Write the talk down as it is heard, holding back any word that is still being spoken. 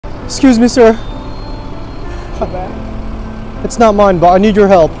Excuse me, sir. It's not mine, but I need your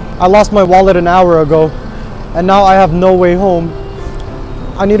help. I lost my wallet an hour ago, and now I have no way home.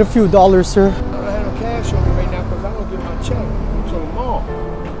 I need a few dollars, sir. I don't have no cash on me right now because I don't get my check until tomorrow.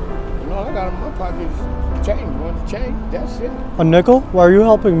 And all I got in my pocket is change. Want to change? That's it. A nickel? Why are you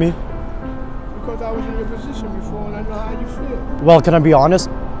helping me? Because I was in your position before and I know how you feel. Well, can I be honest?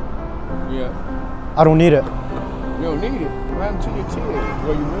 Yeah. I don't need it. You don't need it. What happened to your tears?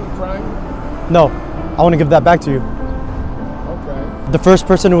 Were you really crying? No, I want to give that back to you. Okay. The first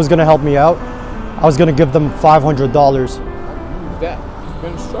person who was going to help me out, I was going to give them $500. I can use that. It's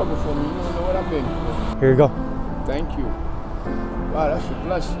been a struggle for me. You don't know what I've been through. Here you go. Thank you. Wow, that's a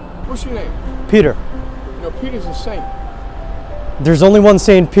blessing. What's your name? Peter. You know, Peter's a saint. There's only one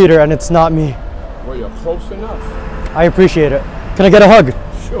Saint Peter, and it's not me. Well, you're close enough. I appreciate it. Can I get a hug?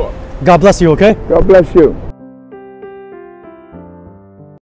 Sure. God bless you, okay? God bless you.